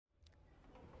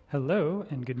Hello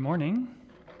and good morning.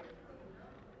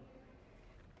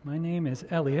 My name is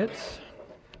Elliot,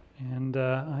 and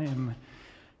I am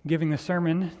giving the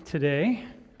sermon today.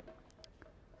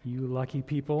 You lucky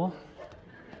people.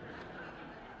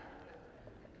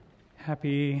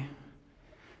 Happy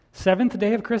 7th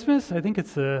day of Christmas. I think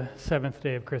it's the 7th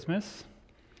day of Christmas.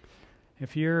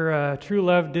 If your true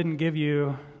love didn't give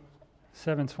you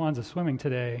 7 swans of swimming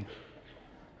today,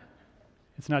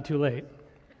 it's not too late.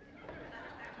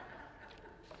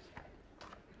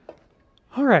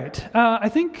 All right, I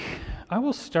think I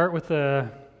will start with a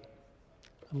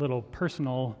little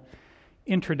personal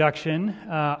introduction.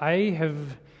 I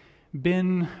have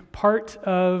been part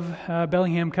of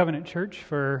Bellingham Covenant Church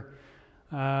for,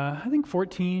 I think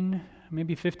 14,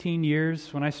 maybe 15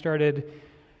 years. When I started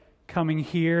coming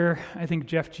here, I think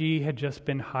Jeff G. had just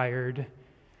been hired,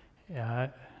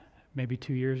 maybe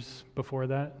 2 years before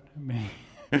that.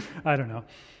 I don't know.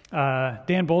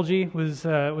 Dan Bolge was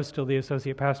still the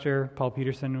associate pastor. Paul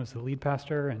Peterson was the lead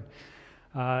pastor.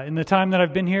 And in the time that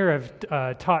I've been here,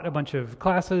 I've taught a bunch of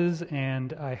classes,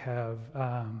 and I have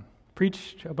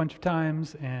preached a bunch of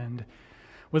times, and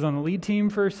was on the lead team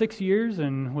for 6 years,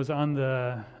 and was on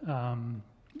the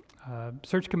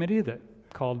search committee that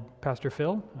called Pastor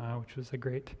Phil, which was a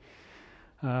great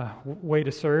way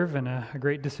to serve and a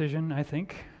great decision, I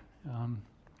think.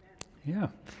 Yeah.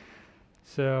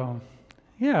 So,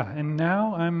 yeah, and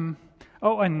now I'm,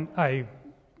 and I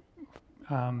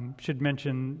should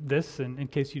mention this in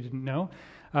case you didn't know,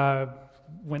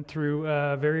 went through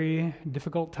a very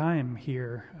difficult time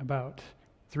here about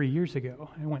 3 years ago.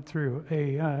 I went through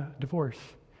a divorce.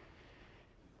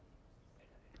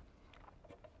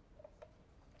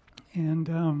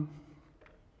 And,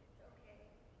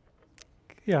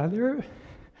 yeah, there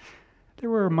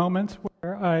were moments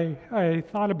where I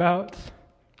thought about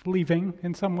leaving.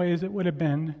 In some ways it would have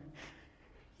been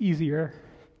easier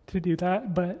to do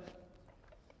that, but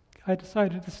I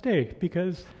decided to stay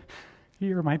because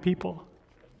you're my people.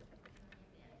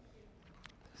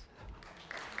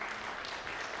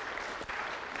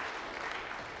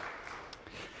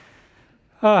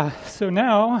 So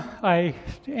now I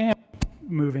am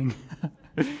moving.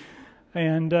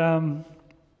 And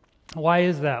why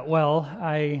is that? Well,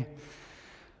 I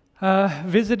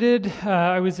visited,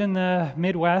 I was in the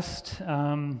Midwest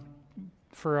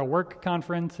for a work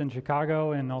conference in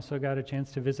Chicago, and also got a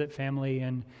chance to visit family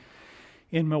in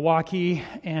Milwaukee.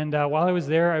 And while I was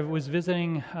there, I was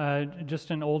visiting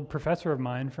just an old professor of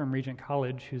mine from Regent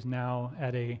College, who's now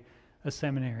at a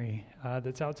seminary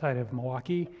that's outside of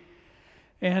Milwaukee.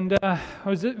 And I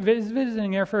was visiting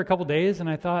there for a couple days, and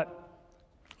I thought,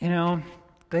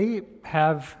 they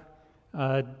have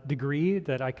a degree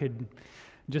that I could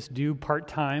just do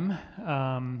part-time,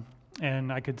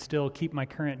 and I could still keep my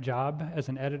current job as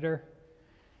an editor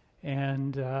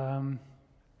and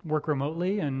work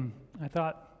remotely. And I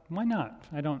thought, why not?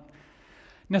 I don't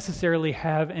necessarily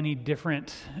have any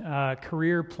different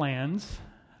career plans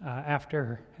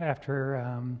after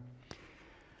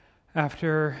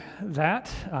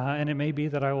that, and it may be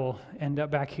that I will end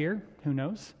up back here. Who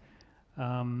knows?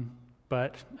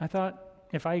 But I thought,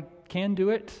 if I can do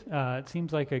it, it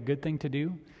seems like a good thing to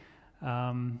do.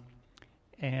 And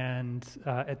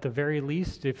at the very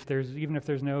least, even if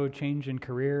there's no change in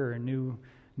career or new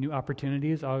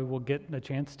opportunities, I will get a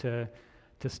chance to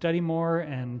study more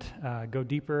and go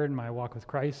deeper in my walk with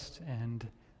Christ. And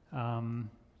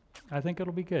I think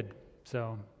it'll be good.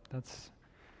 So that's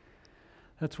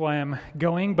why I'm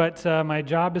going. But my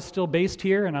job is still based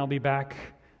here, and I'll be back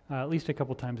at least a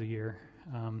couple times a year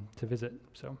to visit.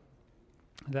 So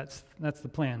that's the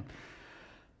plan.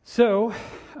 So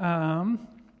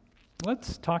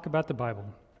let's talk about the Bible.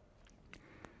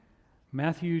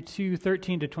 Matthew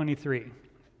 2:13-23.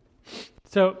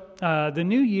 So the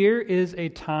new year is a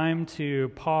time to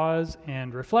pause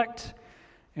and reflect,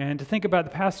 and to think about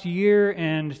the past year,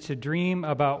 and to dream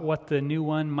about what the new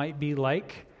one might be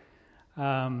like.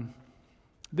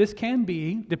 This can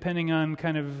be, depending on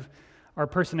kind of our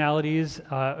personalities,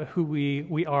 who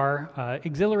we are,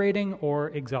 exhilarating or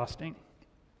exhausting.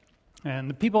 And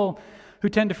the people who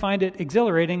tend to find it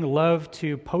exhilarating love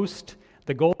to post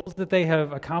the goals that they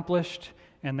have accomplished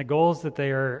and the goals that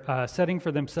they are setting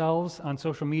for themselves on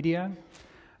social media.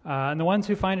 And the ones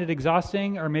who find it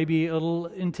exhausting are maybe a little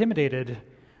intimidated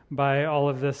by all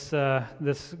of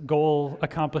this goal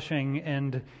accomplishing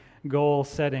and goal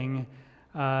setting.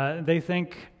 They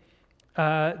think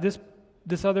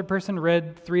this other person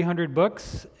read 300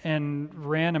 books and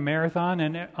ran a marathon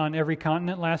on every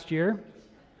continent last year,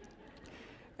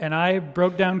 and I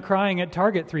broke down crying at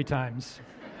Target 3 times.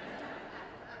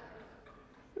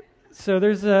 So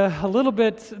there's there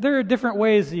are different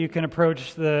ways that you can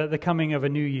approach the coming of a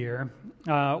new year.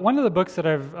 One of the books that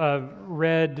I've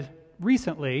read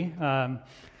recently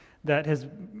that has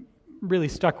really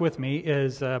stuck with me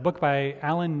is a book by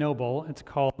Alan Noble. It's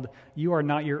called You Are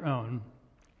Not Your Own.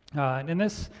 And in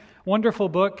this wonderful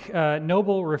book,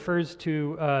 Noble refers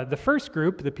to the first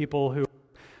group, the people who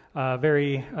are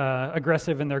very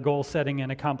aggressive in their goal setting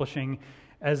and accomplishing,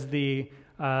 as the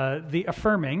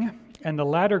affirming, and the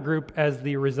latter group as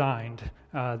the resigned.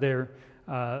 They're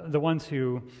the ones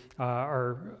who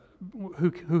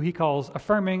he calls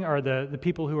affirming are the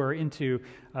people who are into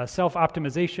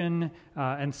self-optimization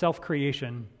and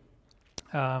self-creation.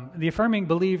 The affirming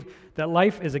believe that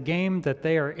life is a game that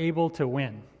they are able to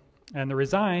win. And the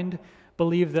resigned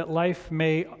believe that life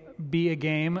may be a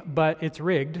game, but it's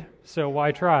rigged, so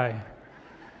why try?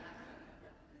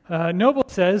 Noble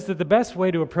says that the best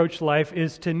way to approach life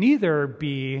is to neither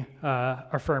be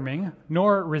affirming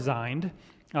nor resigned.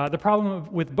 The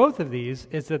problem with both of these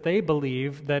is that they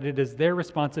believe that it is their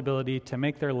responsibility to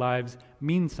make their lives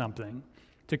mean something,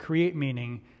 to create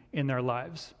meaning in their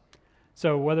lives.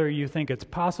 So whether you think it's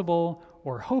possible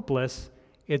or hopeless,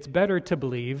 it's better to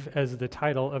believe, as the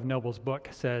title of Noble's book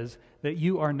says, that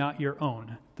you are not your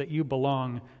own, that you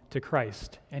belong to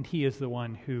Christ, and He is the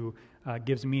one who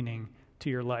gives meaning to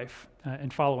your life,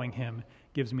 and following Him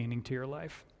gives meaning to your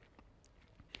life.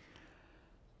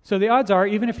 So the odds are,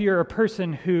 even if you're a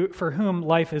person for whom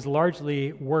life is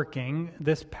largely working,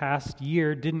 this past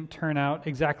year didn't turn out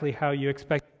exactly how you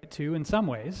expected it to in some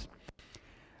ways.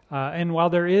 And while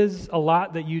there is a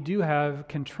lot that you do have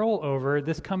control over,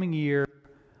 this coming year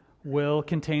will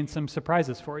contain some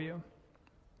surprises for you.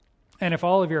 And if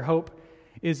all of your hope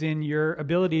is in your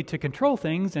ability to control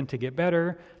things and to get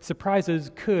better,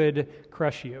 surprises could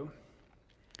crush you.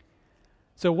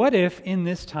 So what if in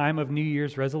this time of New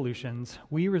Year's resolutions,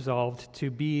 we resolved to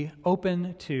be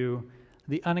open to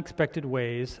the unexpected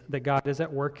ways that God is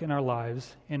at work in our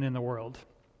lives and in the world?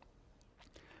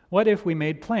 What if we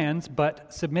made plans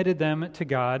but submitted them to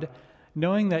God,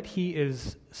 knowing that He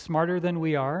is smarter than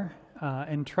we are,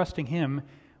 and trusting Him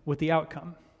with the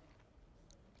outcome?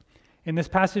 In this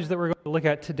passage that we're going to look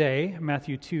at today,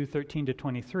 Matthew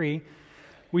 2:13-23,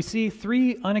 we see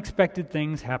three unexpected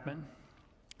things happen.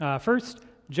 First,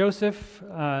 Joseph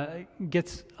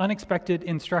gets unexpected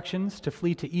instructions to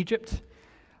flee to Egypt.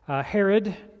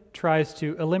 Herod tries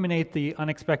to eliminate the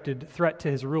unexpected threat to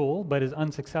his rule, but is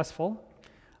unsuccessful,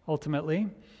 ultimately.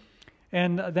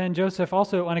 And then Joseph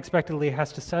also unexpectedly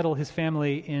has to settle his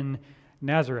family in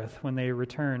Nazareth when they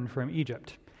return from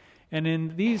Egypt. And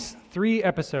in these three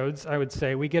episodes, I would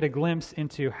say, we get a glimpse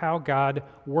into how God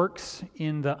works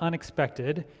in the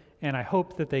unexpected, and I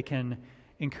hope that they can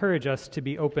encourage us to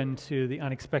be open to the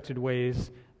unexpected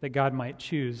ways that God might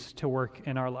choose to work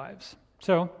in our lives.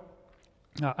 So,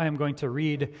 I am going to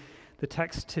read the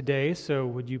text today, so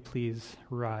would you please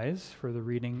rise for the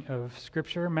reading of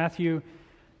Scripture? Matthew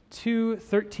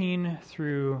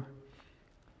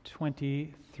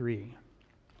 2:13-23.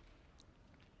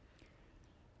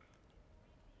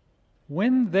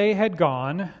 When they had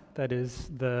gone, that is,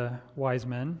 the wise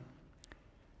men,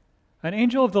 an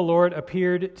angel of the Lord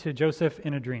appeared to Joseph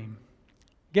in a dream.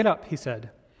 "Get up," he said.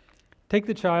 "Take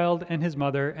the child and his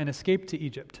mother and escape to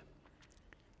Egypt.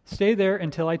 Stay there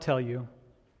until I tell you,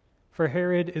 for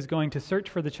Herod is going to search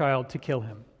for the child to kill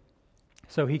him."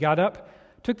 So he got up,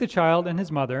 took the child and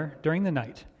his mother during the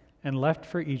night, and left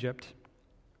for Egypt,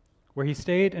 where he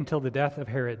stayed until the death of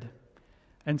Herod.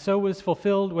 And so was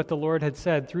fulfilled what the Lord had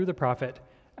said through the prophet,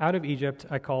 "Out of Egypt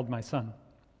I called my son."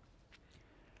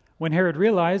 When Herod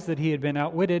realized that he had been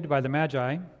outwitted by the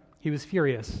Magi, he was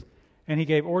furious, and he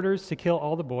gave orders to kill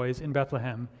all the boys in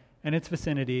Bethlehem and its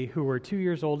vicinity who were 2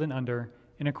 years old and under,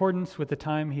 in accordance with the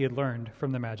time he had learned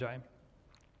from the Magi.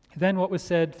 Then what was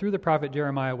said through the prophet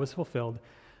Jeremiah was fulfilled.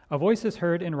 "A voice is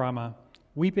heard in Ramah,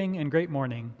 weeping in great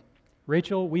mourning,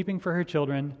 Rachel weeping for her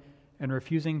children and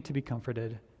refusing to be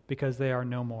comforted, because they are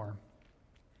no more."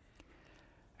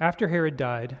 After Herod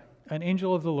died, an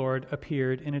angel of the Lord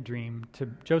appeared in a dream to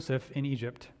Joseph in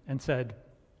Egypt and said,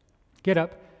 "Get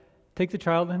up, take the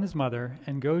child and his mother,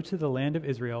 and go to the land of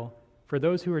Israel, for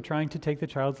those who are trying to take the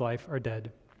child's life are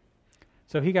dead."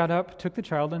 So he got up, took the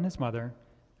child and his mother,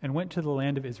 and went to the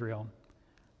land of Israel.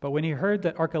 But when he heard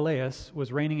that Archelaus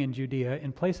was reigning in Judea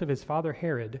in place of his father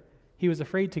Herod, he was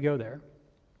afraid to go there.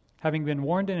 Having been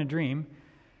warned in a dream,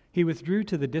 he withdrew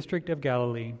to the district of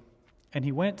Galilee, and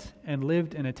he went and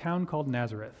lived in a town called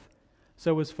Nazareth.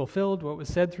 So was fulfilled what was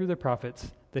said through the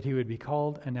prophets, that he would be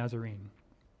called a Nazarene.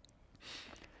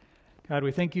 God,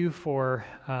 we thank you for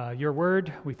your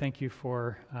word. We thank you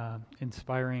for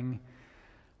inspiring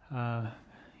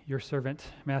your servant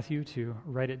Matthew to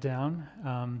write it down.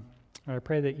 I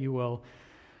pray that you will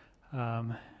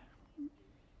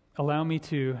allow me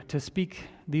to speak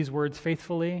these words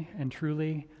faithfully and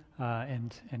truly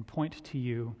and point to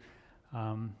you.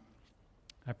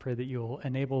 I pray that you'll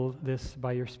enable this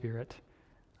by your Spirit.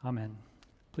 Amen.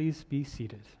 Please be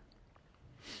seated.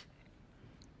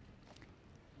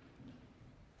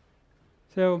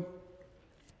 So,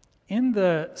 in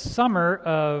the summer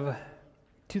of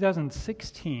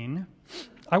 2016,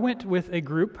 I went with a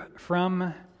group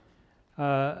from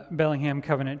Bellingham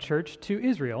Covenant Church to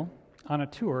Israel on a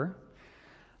tour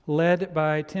led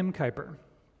by Tim Kuiper.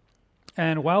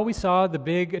 And while we saw the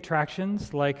big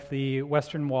attractions like the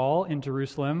Western Wall in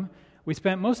Jerusalem, we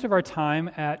spent most of our time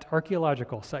at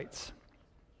archaeological sites.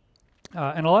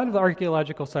 And a lot of the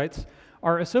archaeological sites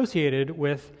are associated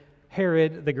with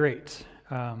Herod the Great.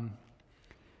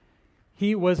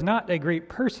 He was not a great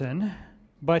person,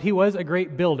 but he was a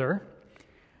great builder,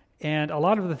 and a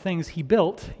lot of the things he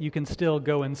built you can still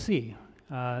go and see.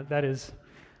 That is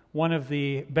one of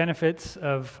the benefits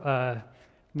of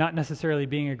not necessarily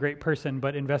being a great person,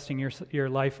 but investing your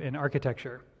life in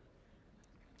architecture.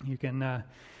 You can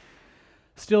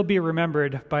still be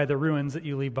remembered by the ruins that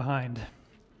you leave behind.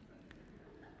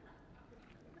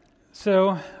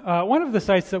 So one of the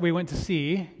sites that we went to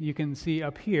see, you can see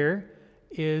up here,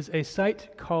 is a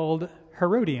site called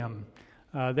Herodium.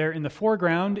 There in the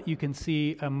foreground, you can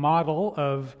see a model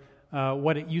of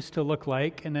what it used to look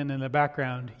like, and then in the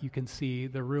background, you can see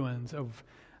the ruins of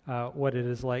what it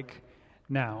is like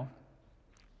now.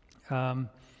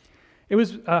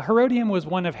 Herodium was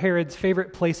one of Herod's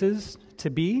favorite places to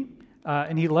be,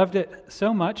 and he loved it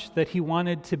so much that he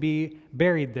wanted to be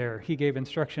buried there. He gave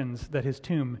instructions that his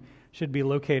tomb should be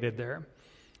located there.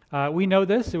 We know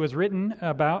this. It was written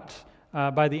about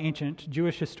by the ancient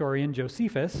Jewish historian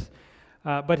Josephus,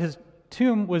 but his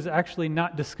tomb was actually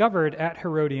not discovered at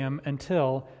Herodium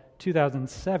until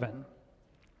 2007.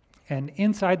 And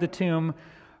inside the tomb,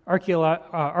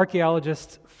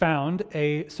 archaeologists found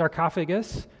a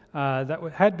sarcophagus that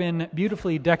had been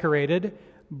beautifully decorated,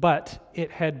 but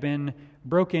it had been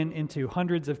broken into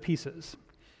hundreds of pieces.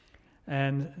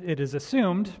 And it is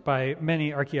assumed by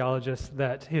many archaeologists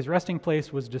that his resting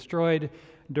place was destroyed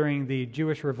during the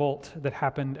Jewish revolt that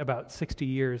happened about 60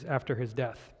 years after his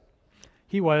death.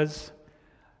 He was,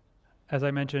 as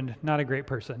I mentioned, not a great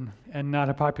person and not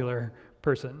a popular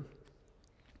person.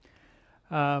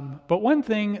 But one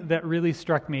thing that really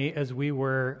struck me as we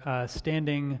were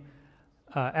standing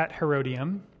at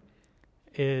Herodium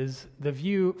is the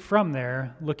view from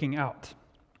there looking out.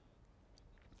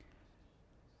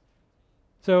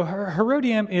 So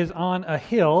Herodium is on a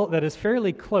hill that is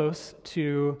fairly close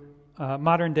to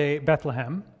modern-day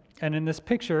Bethlehem. And in this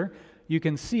picture, you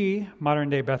can see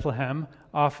modern-day Bethlehem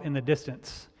off in the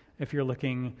distance if you're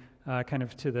looking kind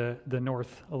of to the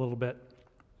north a little bit.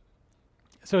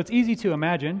 So it's easy to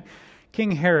imagine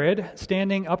King Herod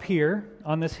standing up here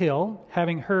on this hill,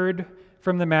 having heard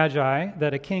from the Magi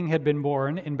that a king had been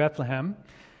born in Bethlehem,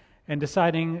 and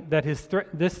deciding that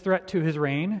this threat to his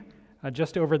reign,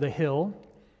 just over the hill,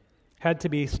 had to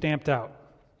be stamped out.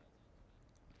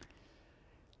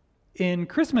 In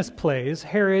Christmas plays,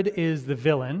 Herod is the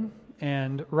villain,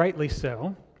 and rightly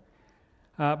so.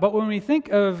 But when we think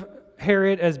of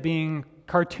Herod as being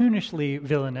cartoonishly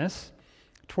villainous,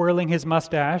 twirling his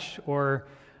mustache or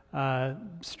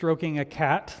stroking a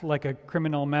cat like a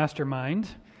criminal mastermind,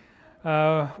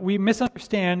 we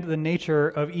misunderstand the nature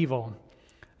of evil.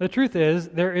 The truth is,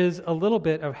 there is a little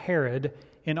bit of Herod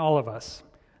in all of us.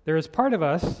 There is part of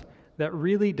us that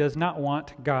really does not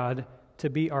want God to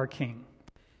be our king.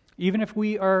 Even if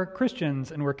we are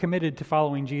Christians and we're committed to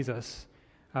following Jesus,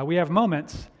 we have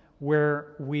moments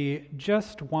where we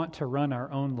just want to run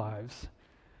our own lives.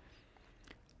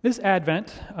 This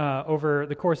Advent, over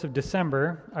the course of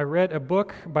December, I read a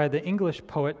book by the English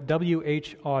poet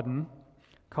W.H. Auden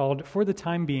called For the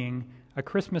Time Being, A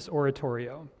Christmas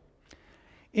Oratorio.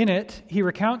 In it, he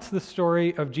recounts the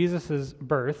story of Jesus'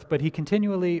 birth, but he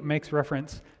continually makes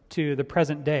reference to the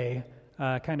present day,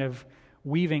 kind of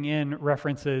weaving in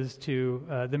references to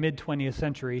the mid-20th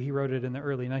century. He wrote it in the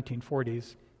early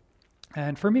 1940s.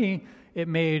 And for me, it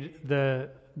made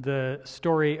the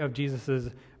story of Jesus'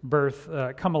 birth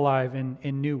come alive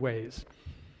in new ways.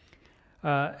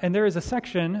 And there is a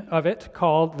section of it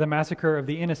called The Massacre of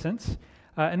the Innocents,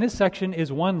 and this section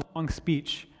is one long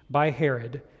speech by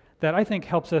Herod that I think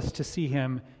helps us to see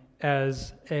him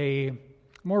as a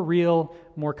more real,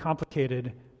 more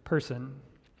complicated person.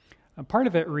 Part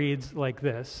of it reads like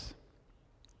this.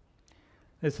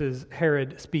 This is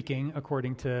Herod speaking,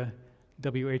 according to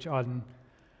W.H. Auden.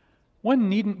 One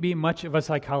needn't be much of a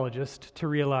psychologist to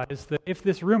realize that if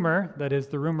this rumor, that is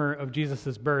the rumor of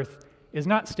Jesus' birth, is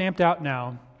not stamped out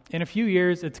now, in a few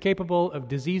years it's capable of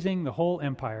diseasing the whole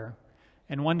empire,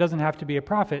 and one doesn't have to be a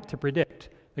prophet to predict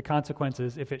the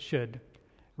consequences if it should.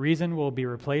 Reason will be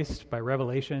replaced by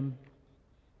revelation.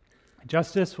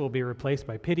 Justice will be replaced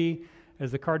by pity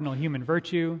as the cardinal human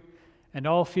virtue, and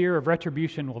all fear of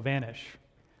retribution will vanish.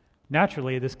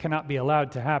 Naturally, this cannot be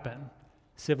allowed to happen.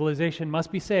 Civilization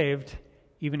must be saved,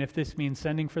 even if this means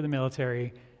sending for the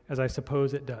military, as I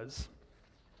suppose it does.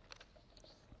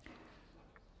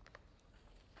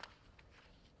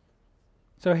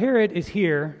 So Herod is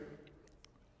here,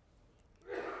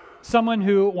 someone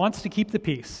who wants to keep the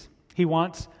peace. He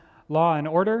wants law and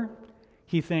order.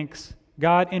 He thinks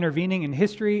God intervening in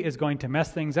history is going to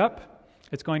mess things up.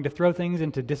 It's going to throw things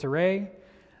into disarray.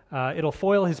 It'll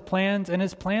foil his plans, and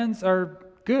his plans are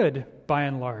good by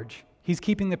and large. He's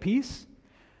keeping the peace.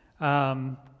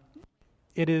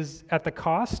 It is at the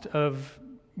cost of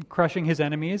crushing his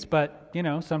enemies, but,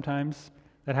 sometimes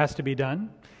that has to be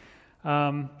done.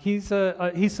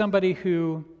 He's somebody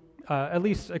who, at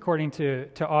least according to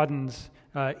Auden's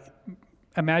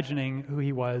imagining who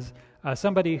he was,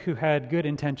 somebody who had good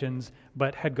intentions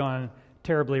but had gone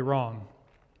terribly wrong.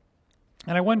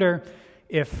 And I wonder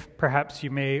if perhaps you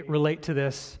may relate to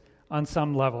this on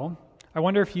some level. I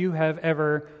wonder if you have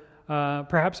ever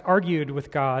perhaps argued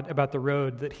with God about the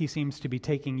road that he seems to be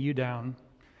taking you down.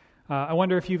 I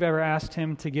wonder if you've ever asked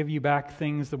him to give you back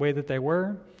things the way that they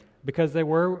were, because the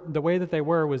way that they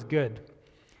were was good.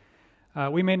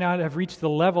 We may not have reached the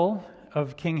level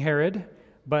of King Herod,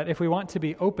 but if we want to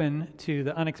be open to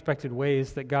the unexpected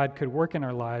ways that God could work in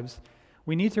our lives,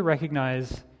 we need to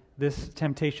recognize this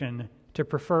temptation to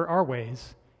prefer our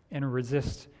ways and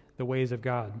resist the ways of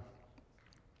God.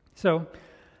 So,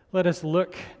 let us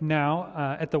look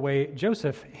now at the way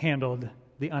Joseph handled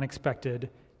the unexpected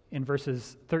in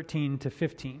verses 13 to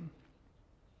 15.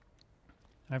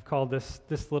 I've called this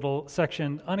little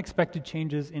section, Unexpected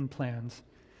Changes in Plans.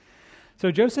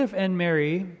 So Joseph and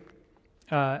Mary,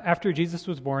 after Jesus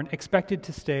was born, expected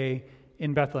to stay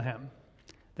in Bethlehem.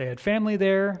 They had family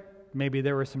there, maybe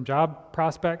there were some job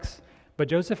prospects, but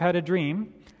Joseph had a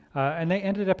dream, and they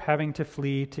ended up having to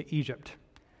flee to Egypt.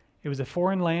 It was a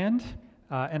foreign land,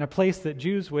 and a place that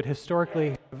Jews would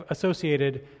historically have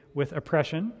associated with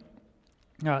oppression.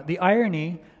 The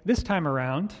irony this time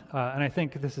around, and I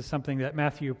think this is something that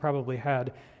Matthew probably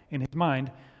had in his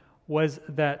mind, was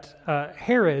that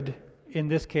Herod, in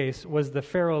this case, was the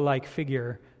Pharaoh-like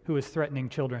figure who was threatening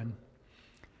children.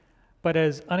 But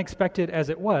as unexpected as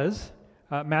it was,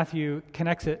 Matthew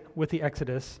connects it with the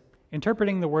Exodus,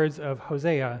 interpreting the words of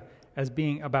Hosea as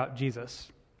being about Jesus,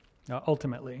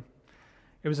 ultimately.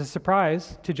 It was a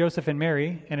surprise to Joseph and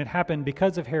Mary, and it happened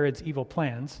because of Herod's evil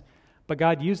plans, but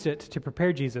God used it to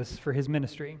prepare Jesus for his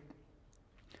ministry.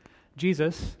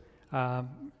 Jesus,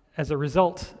 as a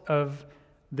result of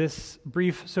this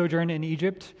brief sojourn in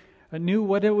Egypt, knew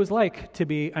what it was like to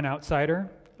be an outsider,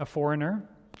 a foreigner,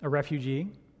 a refugee.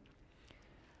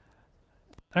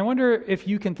 I wonder if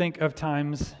you can think of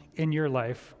times in your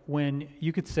life when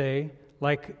you could say,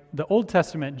 like the Old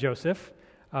Testament Joseph,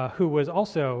 who was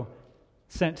also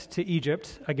sent to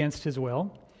Egypt against his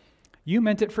will, you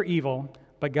meant it for evil,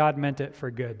 but God meant it for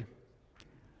good.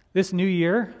 This new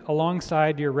year,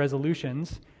 alongside your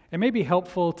resolutions, it may be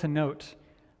helpful to note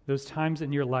those times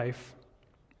in your life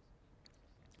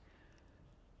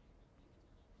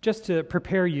just to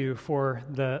prepare you for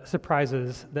the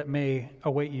surprises that may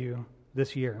await you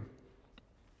this year.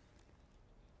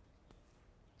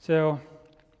 So,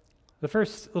 the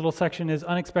first little section is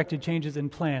unexpected changes in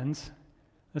plans.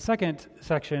 The second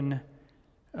section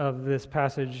of this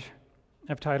passage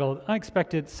I've titled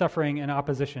Unexpected Suffering and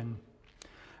Opposition.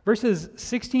 Verses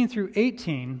 16 through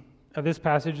 18 of this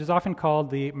passage is often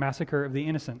called the Massacre of the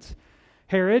Innocents.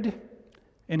 Herod,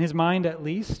 in his mind at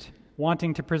least,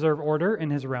 wanting to preserve order in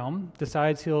his realm,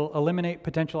 decides he'll eliminate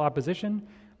potential opposition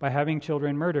by having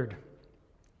children murdered.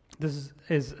 This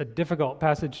is a difficult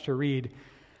passage to read,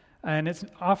 and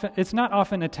it's not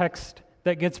often a text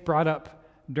that gets brought up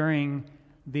during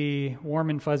the warm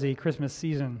and fuzzy Christmas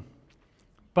season.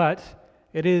 But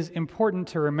it is important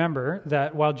to remember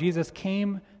that while Jesus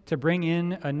came to bring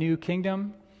in a new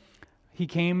kingdom, he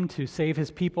came to save his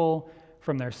people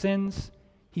from their sins.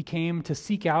 He came to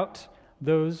seek out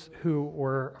those who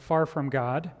were far from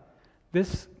God.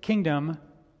 This kingdom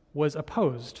was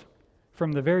opposed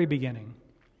from the very beginning,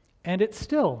 and it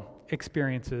still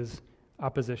experiences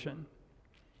opposition.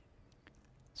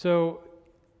 So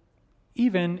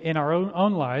even in our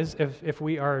own lives, if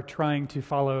we are trying to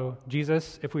follow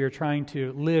Jesus, if we are trying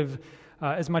to live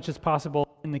as much as possible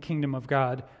in the kingdom of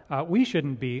God, we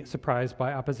shouldn't be surprised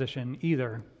by opposition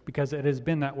either, because it has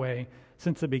been that way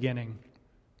since the beginning.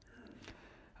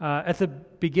 At the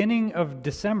beginning of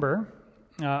December,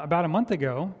 about a month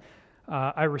ago,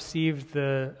 I received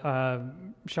the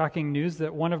shocking news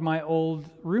that one of my old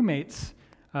roommates,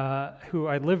 who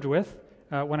I lived with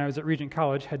when I was at Regent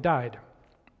College, had died.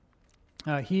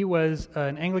 He was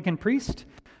an Anglican priest.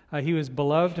 He was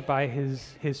beloved by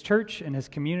his church and his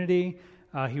community.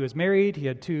 He was married. He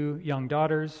had 2 young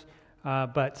daughters.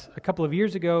 But a couple of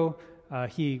years ago,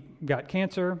 he got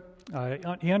cancer.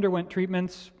 He underwent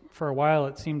treatments. For a while,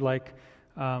 it seemed like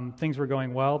things were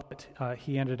going well, but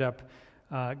he ended up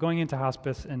going into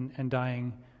hospice and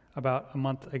dying about a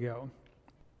month ago.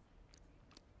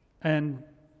 And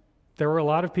there were a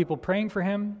lot of people praying for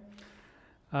him.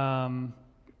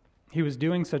 He was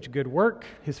doing such good work.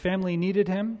 His family needed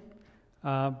him,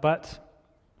 but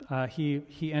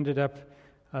he ended up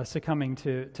succumbing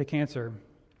to cancer.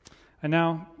 And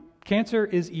now, cancer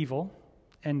is evil,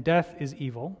 and death is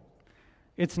evil.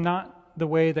 It's not the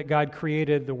way that God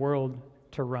created the world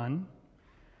to run.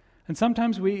 And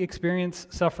sometimes we experience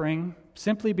suffering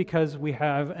simply because we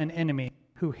have an enemy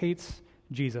who hates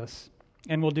Jesus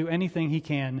and will do anything he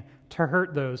can to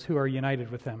hurt those who are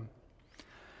united with him.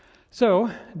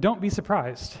 So, don't be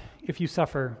surprised if you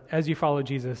suffer as you follow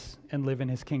Jesus and live in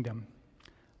his kingdom.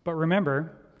 But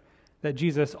remember that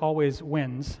Jesus always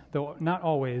wins, though not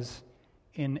always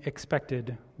in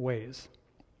expected ways.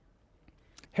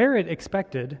 Herod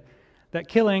expected that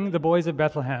killing the boys of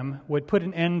Bethlehem would put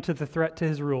an end to the threat to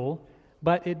his rule,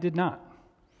 but it did not.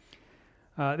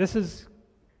 This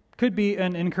could be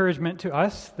an encouragement to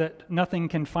us that nothing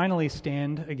can finally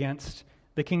stand against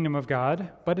the kingdom of God,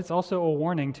 but it's also a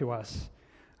warning to us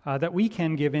that we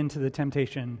can give in to the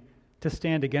temptation to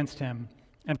stand against him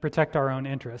and protect our own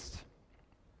interests.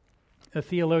 The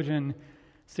theologian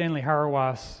Stanley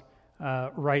Hauerwas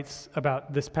writes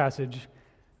about this passage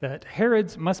that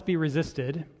Herods must be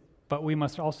resisted, but we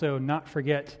must also not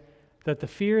forget that the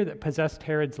fear that possessed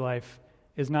Herod's life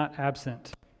is not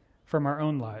absent from our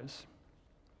own lives.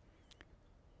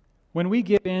 When we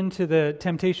give in to the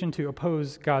temptation to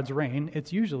oppose God's reign,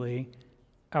 it's usually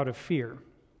out of fear.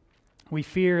 We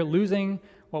fear losing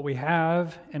what we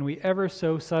have, and we ever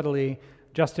so subtly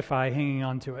justify hanging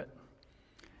on to it.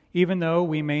 Even though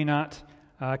we may not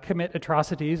commit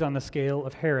atrocities on the scale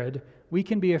of Herod, we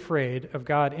can be afraid of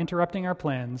God interrupting our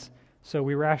plans, so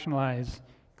we rationalize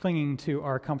clinging to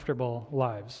our comfortable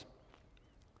lives.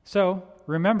 So,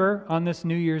 remember on this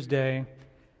New Year's Day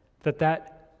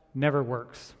that never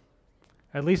works,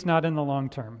 at least not in the long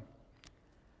term.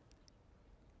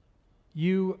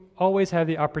 You always have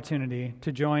the opportunity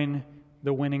to join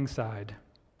the winning side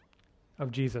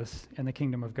of Jesus and the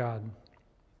kingdom of God.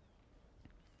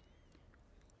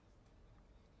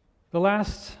 The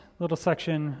last little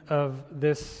section of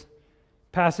this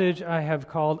passage I have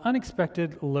called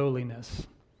Unexpected Lowliness.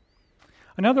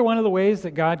 Another one of the ways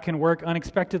that God can work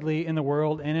unexpectedly in the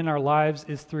world and in our lives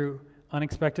is through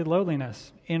unexpected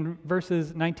lowliness. In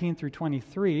verses 19 through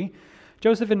 23,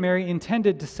 Joseph and Mary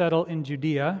intended to settle in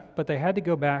Judea, but they had to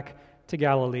go back to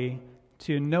Galilee,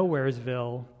 to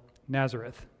Nowheresville,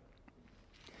 Nazareth.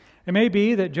 It may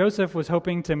be that Joseph was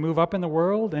hoping to move up in the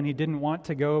world and he didn't want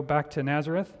to go back to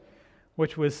Nazareth,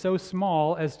 which was so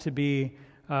small as to be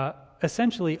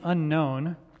essentially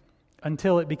unknown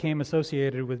until it became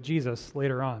associated with Jesus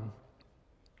later on.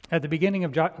 At the beginning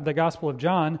of the Gospel of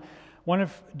John, one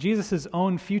of Jesus'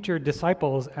 own future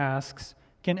disciples asks,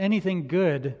 "Can anything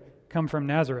good come from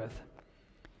Nazareth?"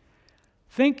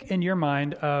 Think in your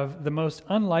mind of the most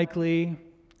unlikely,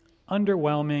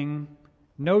 underwhelming,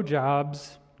 no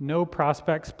jobs, no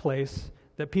prospects place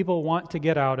that people want to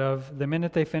get out of the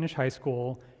minute they finish high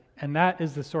school, and that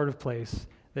is the sort of place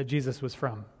that Jesus was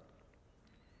from.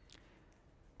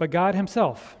 But God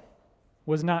himself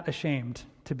was not ashamed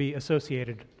to be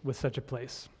associated with such a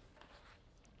place.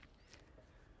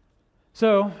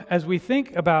 So, as we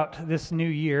think about this new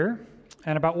year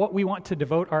and about what we want to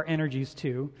devote our energies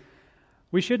to,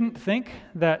 we shouldn't think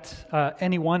that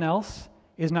anyone else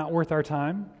is not worth our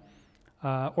time,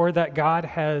 or that God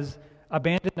has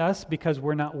abandoned us because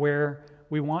we're not where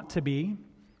we want to be,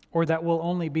 or that we'll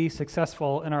only be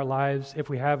successful in our lives if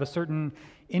we have a certain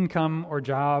income or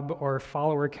job or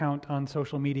follower count on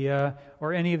social media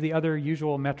or any of the other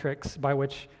usual metrics by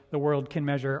which the world can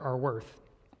measure our worth.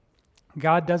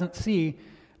 God doesn't see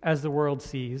as the world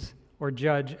sees or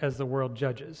judge as the world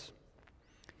judges.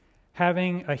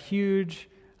 Having a huge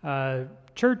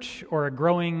church or a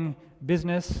growing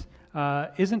business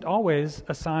isn't always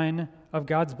a sign of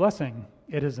God's blessing.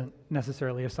 It isn't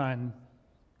necessarily a sign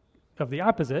of the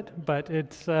opposite, but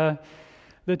it's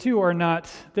the two are not,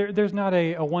 there's not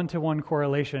a one-to-one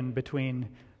correlation between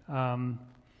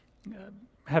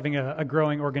having a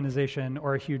growing organization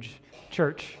or a huge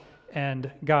church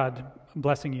and God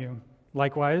blessing you.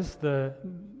 Likewise,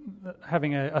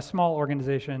 having a small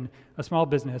organization, a small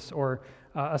business, or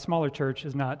a smaller church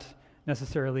is not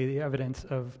necessarily the evidence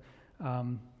of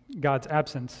God's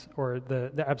absence or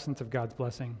the absence of God's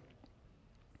blessing.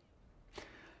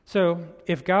 So,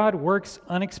 if God works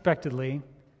unexpectedly,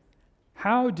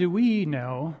 how do we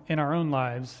know in our own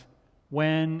lives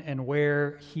when and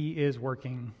where He is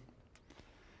working?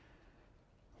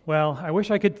 Well, I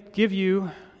wish I could give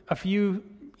you a few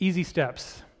easy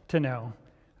steps to know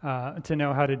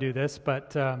how to do this,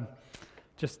 but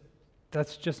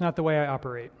that's just not the way I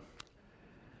operate.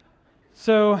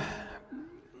 So,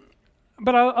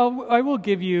 but I will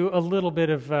give you a little bit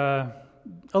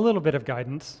of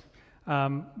guidance.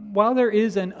 While there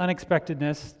is an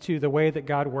unexpectedness to the way that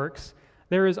God works,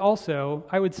 there is also,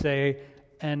 I would say,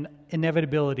 an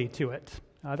inevitability to it.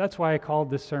 That's why I called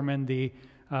this sermon the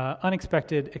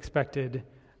Unexpected, Expected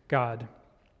God.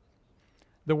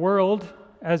 The world,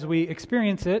 as we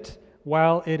experience it,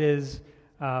 while it is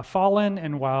fallen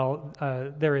and while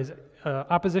there is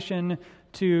opposition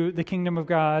to the kingdom of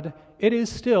God, it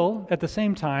is still, at the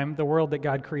same time, the world that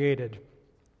God created.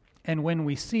 And when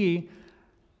we see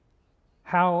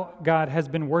how God has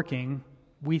been working,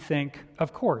 we think,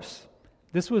 of course,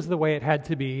 this was the way it had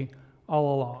to be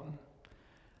all along.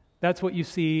 That's what you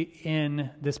see in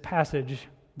this passage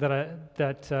that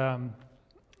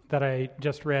I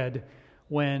just read,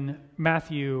 when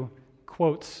Matthew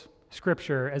quotes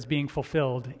Scripture as being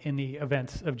fulfilled in the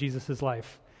events of Jesus'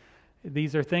 life.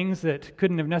 These are things that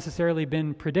couldn't have necessarily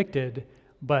been predicted,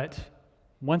 but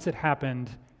once it happened,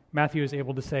 Matthew is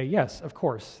able to say, yes, of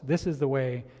course, this is the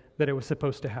way that it was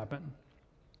supposed to happen.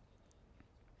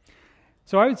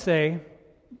 So I would say,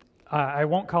 I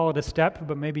won't call it a step,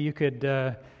 but maybe you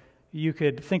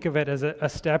could think of it as a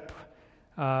step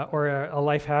or a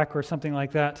life hack or something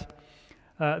like that.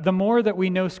 The more that we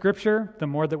know Scripture, the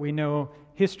more that we know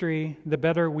history, the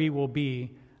better we will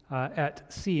be at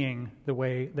seeing the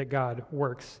way that God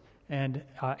works and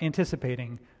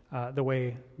anticipating the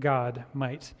way God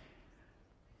might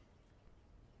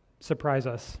surprise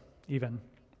us even.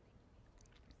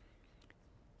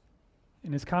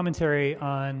 In his commentary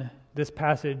on this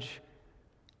passage,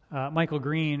 Michael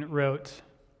Green wrote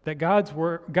that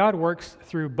God works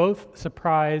through both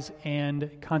surprise and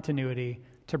continuity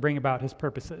to bring about his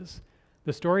purposes.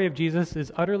 The story of Jesus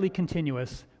is utterly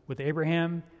continuous with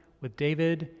Abraham, with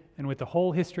David, and with the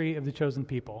whole history of the chosen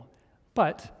people,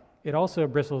 but it also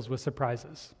bristles with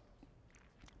surprises.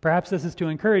 Perhaps this is to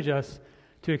encourage us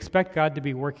to expect God to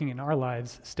be working in our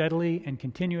lives steadily and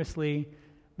continuously,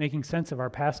 making sense of our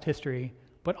past history,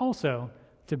 but also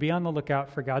to be on the lookout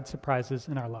for God's surprises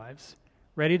in our lives,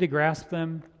 ready to grasp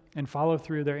them and follow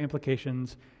through their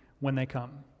implications when they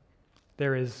come.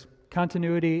 There is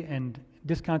continuity and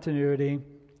discontinuity.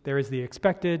 There is the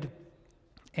expected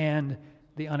and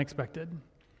the unexpected.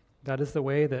 That is the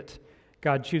way that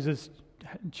God chooses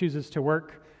to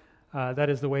work. That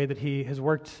is the way that He has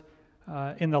worked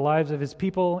in the lives of His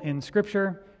people in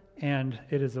Scripture, and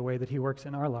it is the way that He works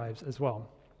in our lives as well.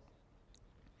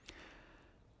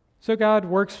 So God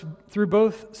works through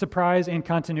both surprise and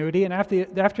continuity, and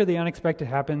after the unexpected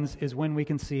happens is when we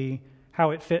can see how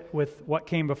it fit with what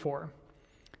came before.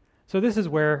 So this is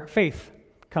where faith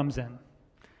comes in.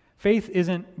 Faith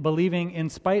isn't believing in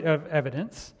spite of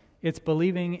evidence, it's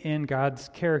believing in God's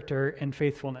character and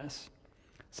faithfulness.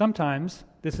 Sometimes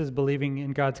this is believing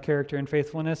in God's character and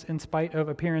faithfulness in spite of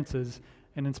appearances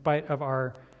and in spite of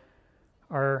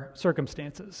our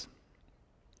circumstances.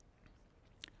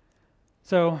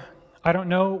 So I don't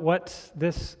know what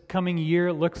this coming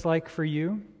year looks like for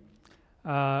you,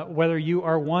 whether you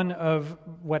are one of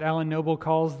what Alan Noble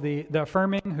calls the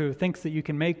affirming, who thinks that you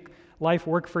can make life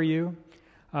work for you,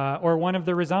 or one of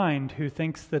the resigned, who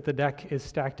thinks that the deck is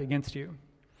stacked against you.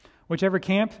 Whichever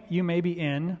camp you may be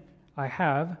in, I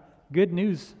have good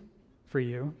news for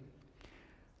you.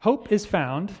 Hope is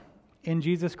found in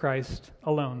Jesus Christ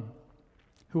alone,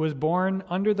 who was born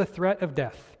under the threat of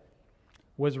death,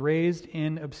 was raised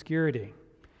in obscurity,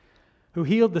 who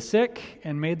healed the sick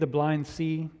and made the blind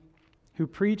see, who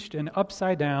preached an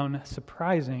upside-down,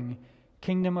 surprising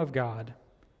kingdom of God,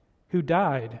 who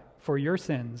died for your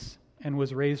sins and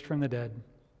was raised from the dead,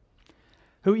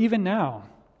 who even now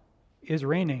is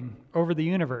reigning over the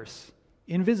universe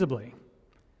invisibly,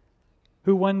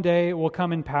 who one day will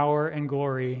come in power and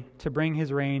glory to bring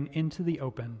his reign into the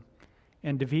open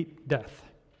and defeat death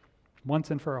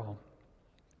once and for all.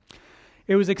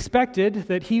 It was expected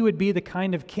that he would be the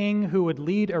kind of king who would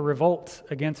lead a revolt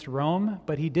against Rome,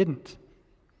 but he didn't.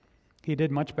 He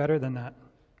did much better than that.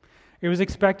 It was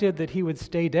expected that he would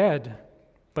stay dead,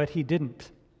 but he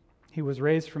didn't. He was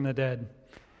raised from the dead.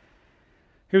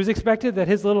 It was expected that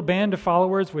his little band of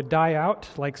followers would die out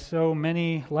like so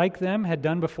many like them had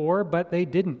done before, but they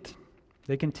didn't.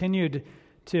 They continued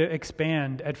to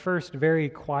expand, at first very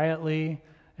quietly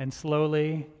and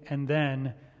slowly, and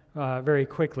then very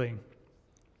quickly.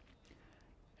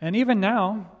 And even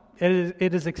now,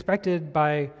 it is expected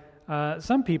by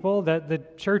some people that the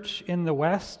church in the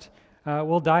West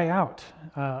will die out.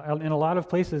 In a lot of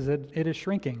places, it is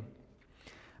shrinking.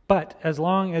 But as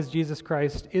long as Jesus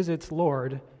Christ is its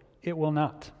Lord, it will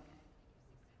not.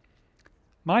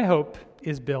 My hope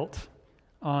is built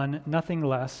on nothing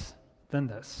less than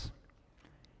this.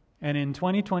 And in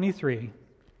 2023,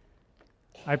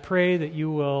 I pray that you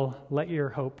will let your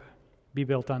hope be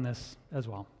built on this as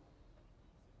well.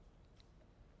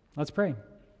 Let's pray.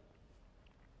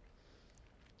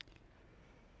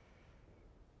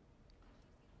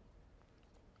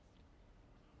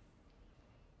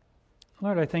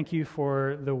 Lord, I thank you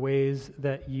for the ways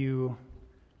that you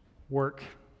work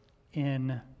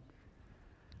in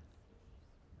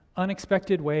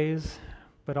unexpected ways,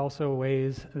 but also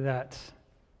ways that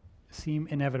seem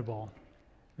inevitable,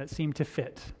 that seem to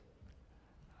fit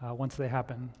once they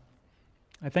happen.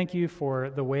 I thank you for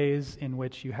the ways in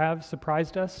which you have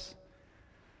surprised us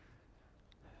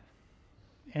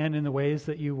and in the ways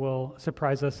that you will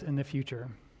surprise us in the future.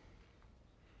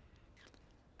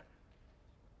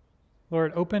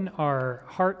 Lord, open our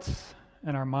hearts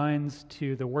and our minds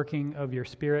to the working of your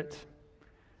Spirit.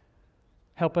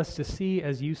 Help us to see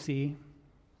as you see.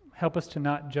 Help us to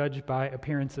not judge by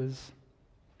appearances.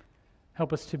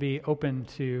 Help us to be open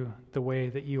to the way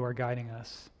that you are guiding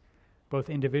us, both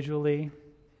individually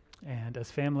and as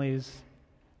families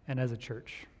and as a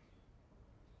church.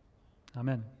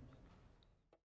 Amen.